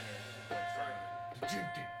What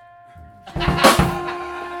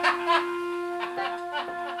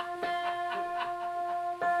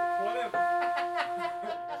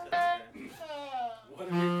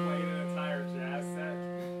if we played an entire jazz set,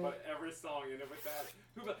 but every song ended with that?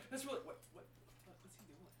 That's really what's he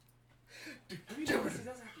doing? He does that at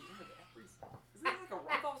the end of every song. Isn't that like a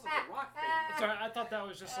rock? That was like a rock thing. Sorry, I thought that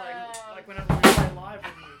was just like whenever we play live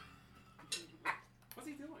with you. What's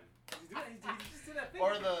he doing? He just did that thing.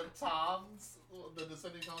 Or the toms, the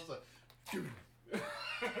descending toms, like. We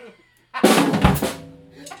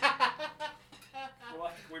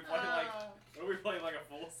play like a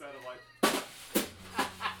full set of like.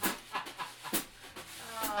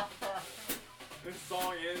 This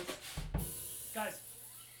song is. Guys.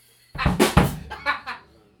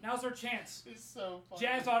 Now's our chance. It's so funny.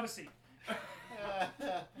 Jazz Odyssey.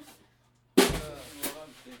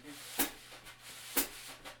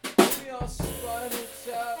 We are Spider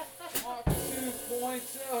Tap Mark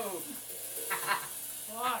 2.0.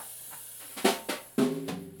 Fuck.